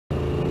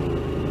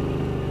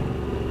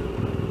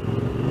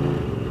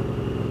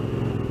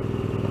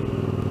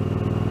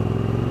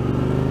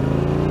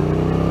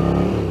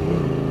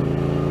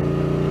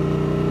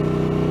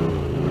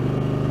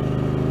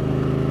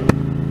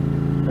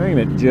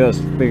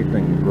just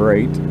freaking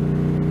great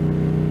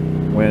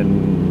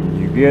when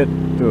you get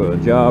to a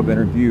job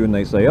interview and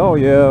they say, oh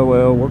yeah,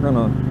 well, we're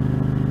gonna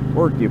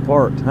work you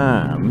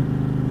part-time.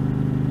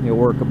 You'll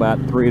work about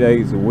 3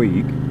 days a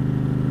week,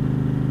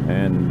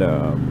 and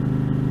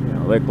you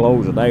know, they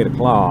close at 8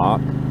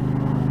 o'clock,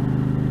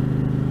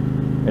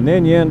 and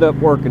then you end up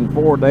working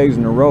 4 days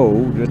in a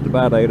row, just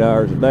about 8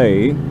 hours a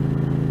day.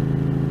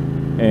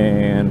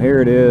 And here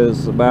it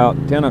is about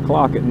 10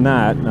 o'clock at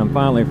night, and I'm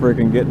finally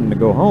freaking getting to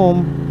go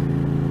home.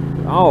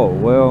 Oh,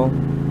 well,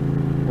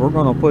 we're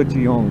gonna put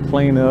you on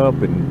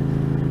cleanup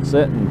and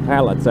setting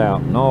pallets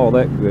out and all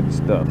that good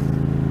stuff.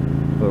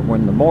 But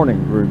when the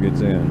morning crew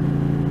gets in,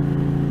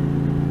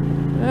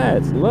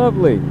 that's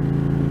lovely.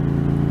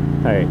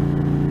 Hey,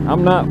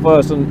 I'm not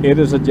fussing, it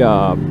is a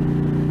job.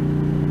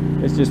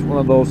 It's just one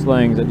of those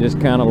things that just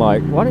kind of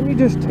like, why didn't you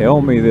just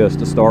tell me this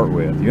to start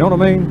with? You know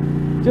what I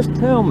mean? Just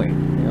tell me.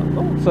 You know,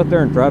 don't sit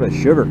there and try to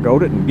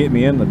sugarcoat it and get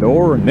me in the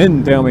door and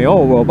then tell me,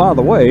 oh, well, by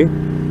the way, you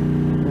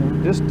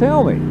know, just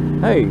tell me,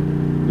 hey,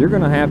 you're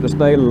gonna have to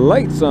stay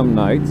late some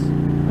nights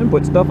and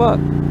put stuff up.